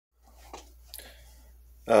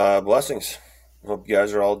Blessings. Hope you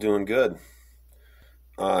guys are all doing good.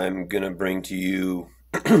 I'm going to bring to you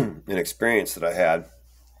an experience that I had.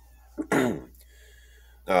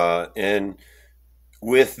 And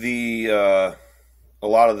with a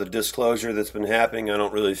lot of the disclosure that's been happening, I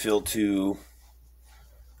don't really feel too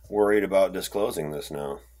worried about disclosing this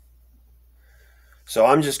now. So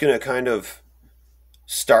I'm just going to kind of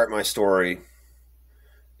start my story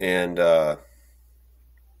and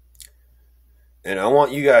I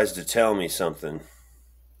want you guys to tell me something.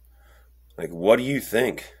 Like, what do you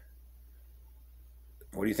think?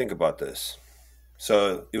 What do you think about this?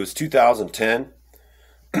 So it was 2010.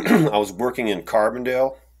 I was working in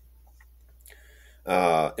Carbondale,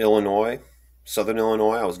 Illinois, Southern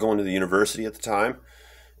Illinois. I was going to the university at the time,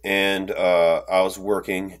 and I was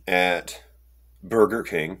working at Burger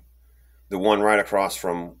King, the one right across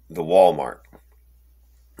from the Walmart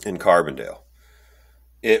in Carbondale.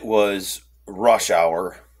 It was rush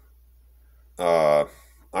hour. I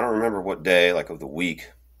don't remember what day, like of the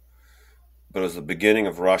week, but it was the beginning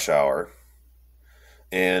of rush hour,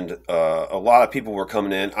 and a lot of people were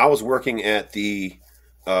coming in. I was working at the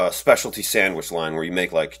specialty sandwich line where you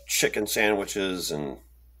make like chicken sandwiches and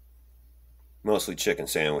mostly chicken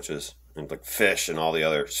sandwiches and like fish and all the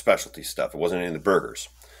other specialty stuff. It wasn't any of the burgers.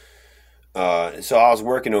 So I was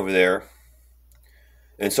working over there,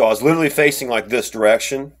 and so I was literally facing like this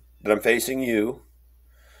direction that I'm facing you,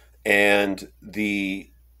 and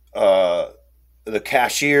the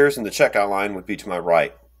cashiers and the checkout line would be to my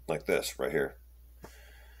right, like this right here.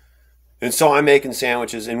 And so I'm making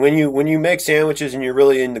sandwiches, and when you make sandwiches and you're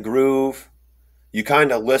really in the groove, you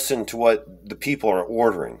kind of listen to what the people are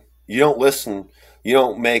ordering. You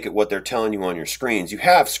don't make it what they're telling you on your screens. You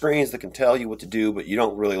have screens that can tell you what to do, but you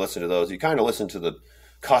don't really listen to those. You kind of listen to the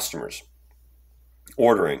customers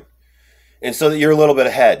ordering. And so that you're a little bit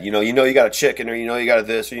ahead. You got a chicken, or you got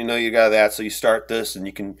this, or you got that. So you start this and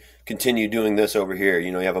you can continue doing this over here.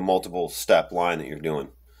 You have a multiple step line that you're doing.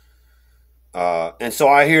 And so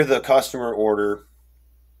I hear the customer order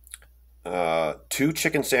 2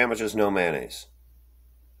 chicken sandwiches, no mayonnaise.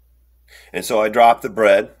 And so I drop the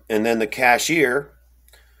bread, and then the cashier,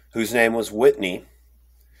 whose name was Whitney,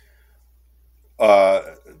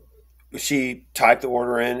 she typed the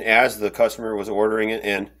order in as the customer was ordering it,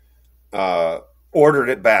 and ordered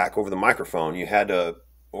it back over the microphone. You had to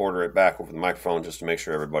order it back over the microphone just to make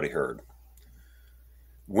sure everybody heard.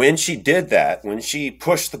 When she did that, when she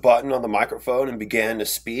pushed the button on the microphone and began to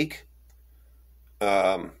speak,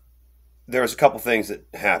 there was a couple things that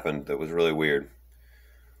happened that was really weird.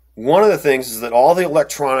 One of the things is that all the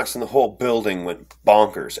electronics in the whole building went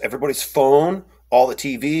bonkers. Everybody's phone, all the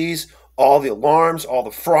TVs, all the alarms, all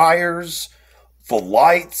the fryers, the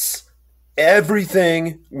lights,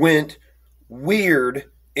 everything went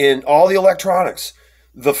weird in all the electronics.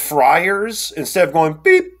 The fryers, instead of going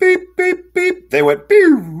beep, beep, beep, beep, they went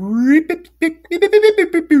beep, beep, beep, beep, beep, beep,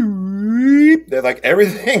 beep, beep, beep. They're like,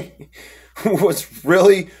 everything was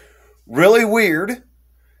really, really weird.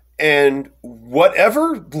 And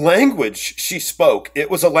whatever language she spoke,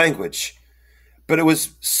 it was a language. But it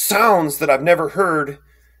was sounds that I've never heard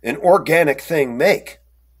an organic thing make.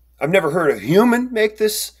 I've never heard a human make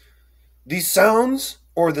these sounds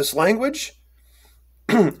or this language.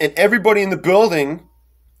 And everybody in the building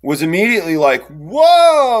was immediately like,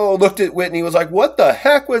 whoa, looked at Whitney, was like, what the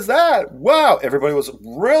heck was that? Wow. Everybody was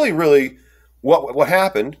really, really, what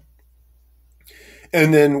happened?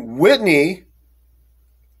 And then Whitney,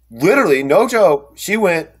 literally, no joke, she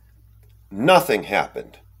went, nothing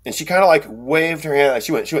happened. And she kind of like waved her hand.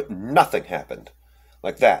 She went, nothing happened.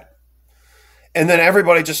 Like that. And then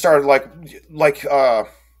everybody just started like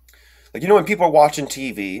when people are watching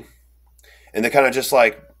TV and they kind of just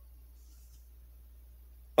like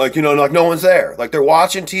like no one's there. Like they're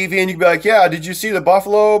watching TV and you can be like, yeah, did you see the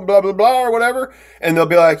buffalo, blah, blah, blah, or whatever? And they'll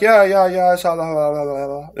be like, yeah, I saw blah, blah, blah, blah,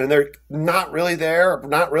 blah. And they're not really there,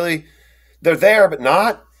 they're there, but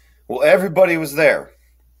not. Well, everybody was there.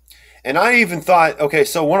 And I even thought, okay,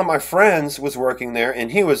 so one of my friends was working there,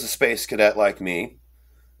 and he was a space cadet like me.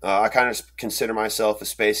 I kind of consider myself a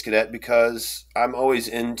space cadet because I'm always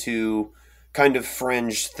into kind of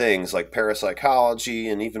fringe things like parapsychology,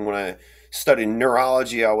 and even when I studied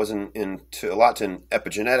neurology, I was into a lot in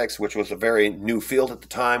epigenetics, which was a very new field at the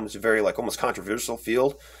time. It was a very like almost controversial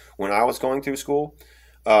field when I was going through school.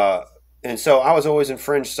 And so I was always in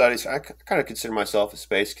fringe studies. I kind of consider myself a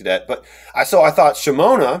space cadet. But I thought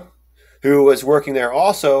Shimona, who was working there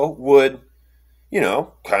also, would,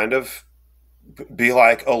 kind of be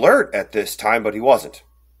like alert at this time, but he wasn't.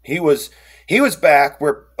 He was back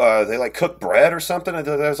where they like cook bread or something.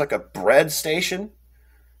 There was like a bread station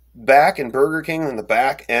back in Burger King, in the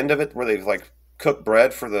back end of it, where they like cook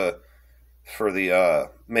bread for the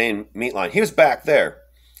main meat line. He was back there,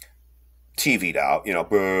 TV'd out, he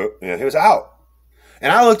was out.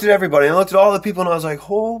 And I looked at everybody, I looked at all the people, and I was like,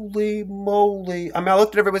 holy moly. I mean, I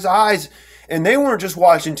looked at everybody's eyes, and they weren't just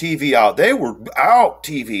watching TV out. They were out,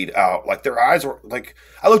 TV'd out. Like, their eyes were, like,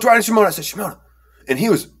 I looked right at Shimona, I said, Shimona. And he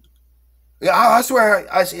was, I swear,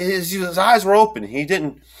 his eyes were open. He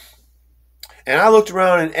didn't. And I looked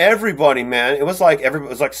around, and everybody, man, it was like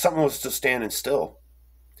something was just standing still.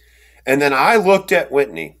 And then I looked at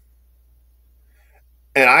Whitney,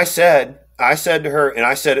 and I said to her, and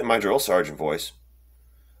I said it in my drill sergeant voice,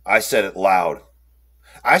 I said it loud.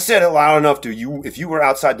 I said it loud enough if you were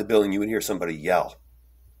outside the building, you would hear somebody yell.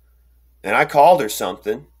 And I called her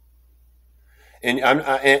something. And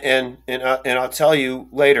I'll tell you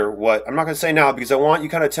later what I'm not going to say now, because I want you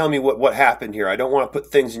kind of tell me what happened here. I don't want to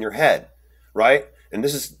put things in your head, right? And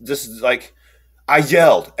this is like, I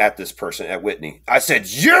yelled at this person, at Whitney. I said,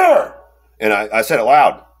 "Yeah!" And I said it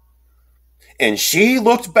loud. And she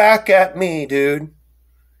looked back at me, dude.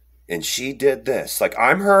 And she did this. Like,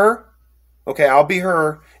 I'm her. Okay, I'll be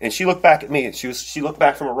her. And she looked back at me. And she looked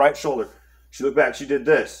back from her right shoulder. She looked back. She did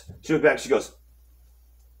this. She looked back. She goes.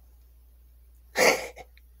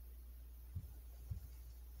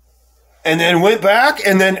 And then went back.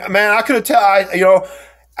 And then, man, I could have tell.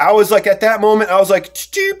 I was like, at that moment, I was like,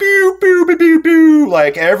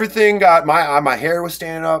 like, everything got, my hair was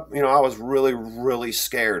standing up. I was really, really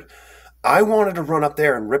scared. I wanted to run up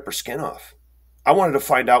there and rip her skin off. I wanted to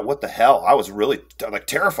find out what the hell. I was really like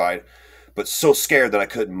terrified, but so scared that I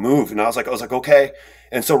couldn't move. And I was like, okay.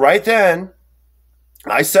 And so right then,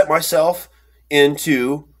 I set myself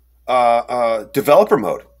into developer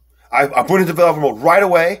mode. I put in developer mode right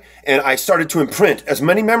away, and I started to imprint as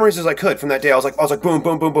many memories as I could from that day. I was like, boom,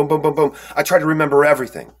 boom, boom, boom, boom, boom, boom. I tried to remember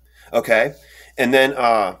everything. Okay, and then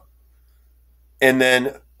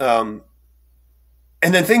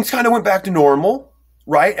things kind of went back to normal.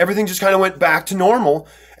 Right, everything just kind of went back to normal,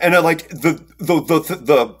 and like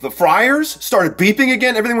the fryers started beeping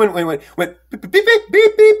again. Everything went beep beep beep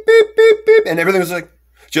beep beep beep beep beep, and everything was like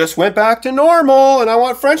just went back to normal. And I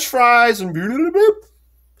want French fries and beep beep beep,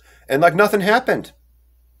 and like nothing happened,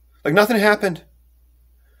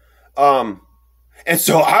 and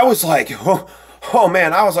so I was like, oh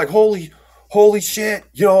man, I was like, holy shit,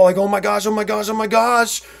 like oh my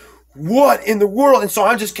gosh. What in the world? And so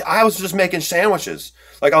I was just making sandwiches.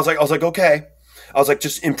 Like I was like, okay. I was like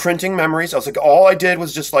just imprinting memories. I was like, all I did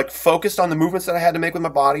was just like focused on the movements that I had to make with my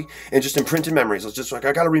body and just imprinted memories. I was just like,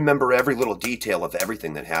 I got to remember every little detail of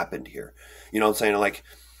everything that happened here. You know what I'm saying? Like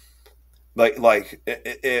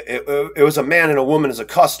it was a man and a woman as a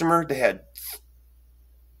customer. They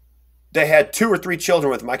had 2 or 3 children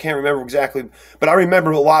with them. I can't remember exactly, but I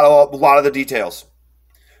remember a lot of the details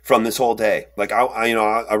from this whole day. Like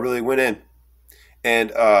I really went in.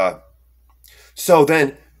 And so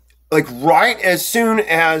then, like right as soon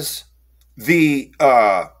as the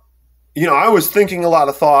I was thinking a lot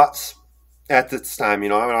of thoughts at this time.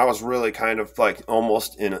 I was really kind of like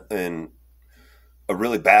almost in a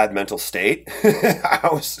really bad mental state. I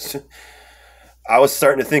was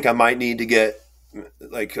starting to think I might need to get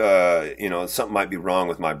like something might be wrong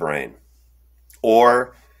with my brain,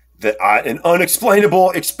 or that an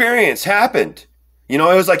unexplainable experience happened. It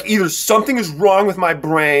was like either something is wrong with my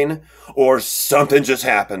brain or something just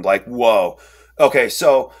happened. Like, whoa. Okay,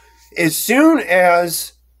 so as soon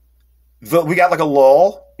as we got like a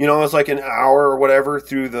lull, it was like an hour or whatever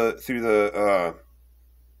through the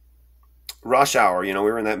rush hour. We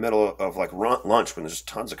were in that middle of like lunch when there's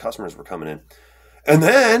tons of customers were coming in. And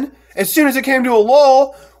then as soon as it came to a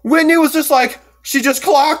lull, Whitney was just like, she just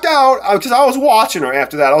clocked out, because I was watching her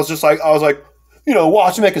after that. I was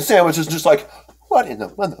watching, making sandwiches, just like, what in the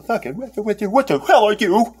motherfucking, what the hell are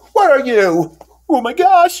you? What are you? Oh my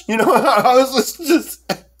gosh. I was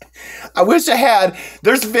just, I wish I had,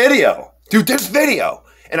 there's video. Dude, there's video.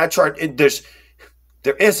 And I tried,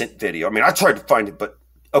 there isn't video. I mean, I tried to find it, but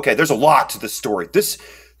okay, there's a lot to this story. This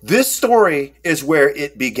story is where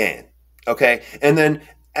it began. Okay. And then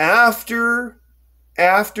after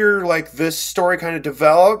like this story kind of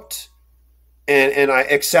developed and I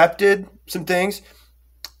accepted some things,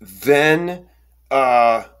 then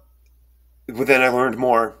I learned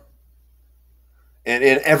more, and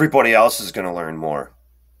everybody else is going to learn more.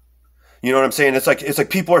 You know what I'm saying? It's like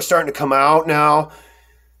people are starting to come out now.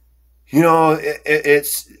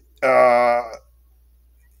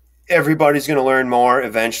 Everybody's going to learn more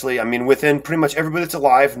eventually. I mean, within pretty much everybody that's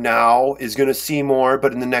alive now is going to see more,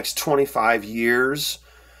 but in the next 25 years,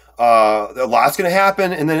 a lot's going to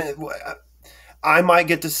happen. And then I might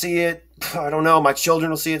get to see it. I don't know. My children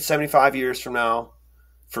will see it 75 years from now,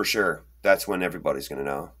 for sure. That's when everybody's going to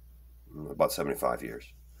know, about 75 years.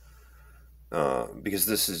 Because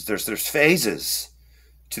there's phases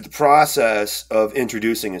to the process of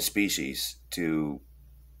introducing a species to.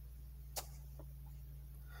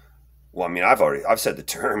 Well, I mean, I've said the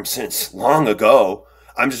term since long ago.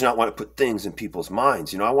 I'm just not want to put things in people's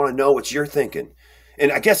minds. I want to know what you're thinking,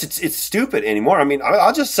 and I guess it's stupid anymore. I mean,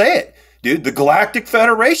 I'll just say it, dude. The Galactic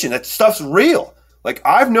Federation. That stuff's real. Like,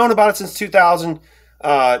 I've known about it since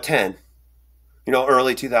 2010.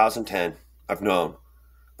 Early 2010. I've known.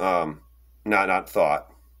 Not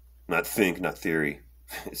thought, not think, not theory.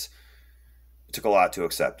 It took a lot to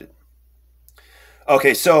accept it.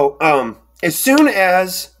 Okay, so as soon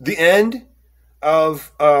as it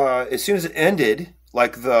ended,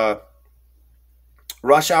 like the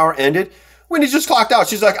rush hour ended, Whitney just clocked out.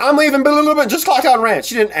 She's like, I'm leaving, blah, just clocked out and ran.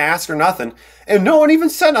 She didn't ask or nothing. And no one even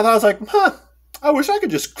said nothing. I was like, I wish I could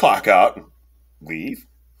just clock out and leave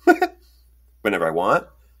whenever I want.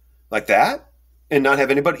 Like that. And not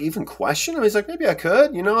have anybody even question. I mean, he's like, maybe I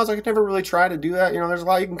could. I was like, I never really tried to do that. There's a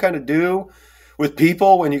lot you can kind of do with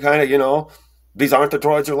people when you kind of, these aren't the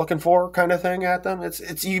droids they're looking for kind of thing at them.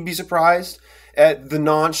 It's you'd be surprised at the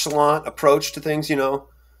nonchalant approach to things,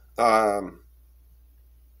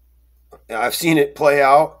 I've seen it play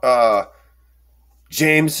out.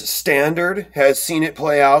 James Standard has seen it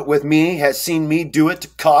play out with me, has seen me do it to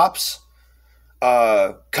cops.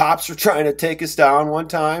 Cops were trying to take us down one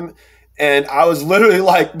time. And I was literally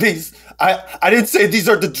like, I didn't say these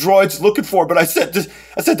are the droids looking for, but I said this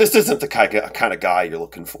isn't the kind of guy you're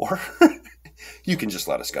looking for. You can just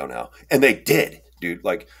let us go now. And they did, dude.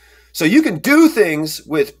 Like, so you can do things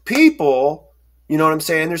with people, you know what I'm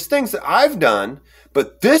saying? There's things that I've done,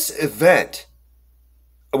 but this event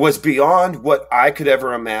was beyond what I could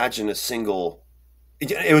ever imagine it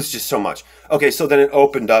was just so much. Okay, so then it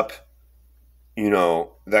opened up,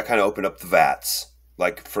 that kind of opened up the vats.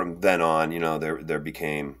 Like, from then on, there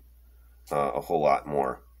became a whole lot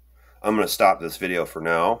more. I'm going to stop this video for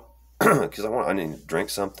now because I need to drink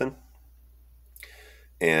something.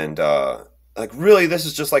 And really, this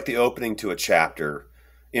is just like the opening to a chapter.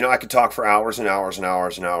 I could talk for hours and hours and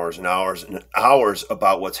hours and hours and hours and hours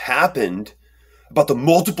about what's happened, about the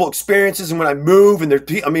multiple experiences, and when I move, and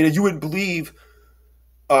you wouldn't believe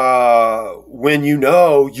when you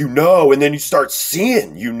know, and then you start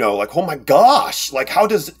seeing, like, oh my gosh, like, how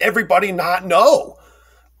does everybody not know?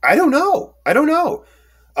 I don't know.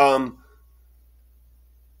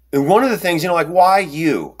 And one of the things, like, why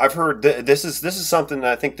you? I've heard this is something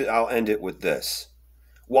that I think that I'll end it with this.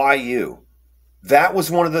 Why you? That was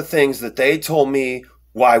one of the things that they told me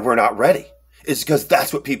why we're not ready. It's because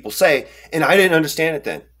that's what people say, and I didn't understand it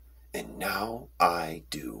then. And now I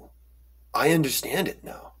do. I understand it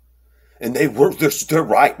now. And they're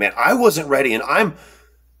right, man. I wasn't ready,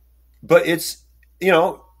 but it's,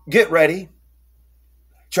 get ready.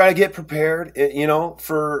 Try to get prepared,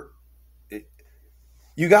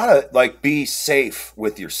 you gotta, like, be safe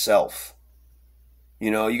with yourself.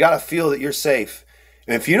 You gotta feel that you're safe.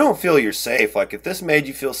 And if you don't feel you're safe, like, if this made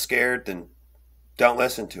you feel scared, then don't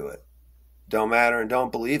listen to it. Don't matter, and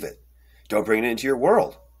don't believe it. Don't bring it into your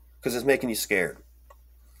world because it's making you scared.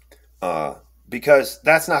 Because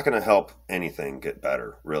that's not going to help anything get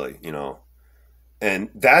better, really, And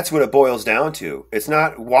that's what it boils down to. It's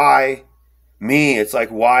not why me. It's like,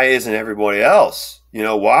 why isn't everybody else?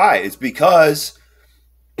 Why? It's because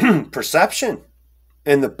perception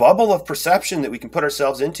and the bubble of perception that we can put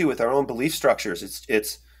ourselves into with our own belief structures.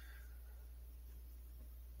 It's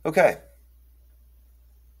okay.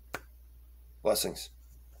 Blessings.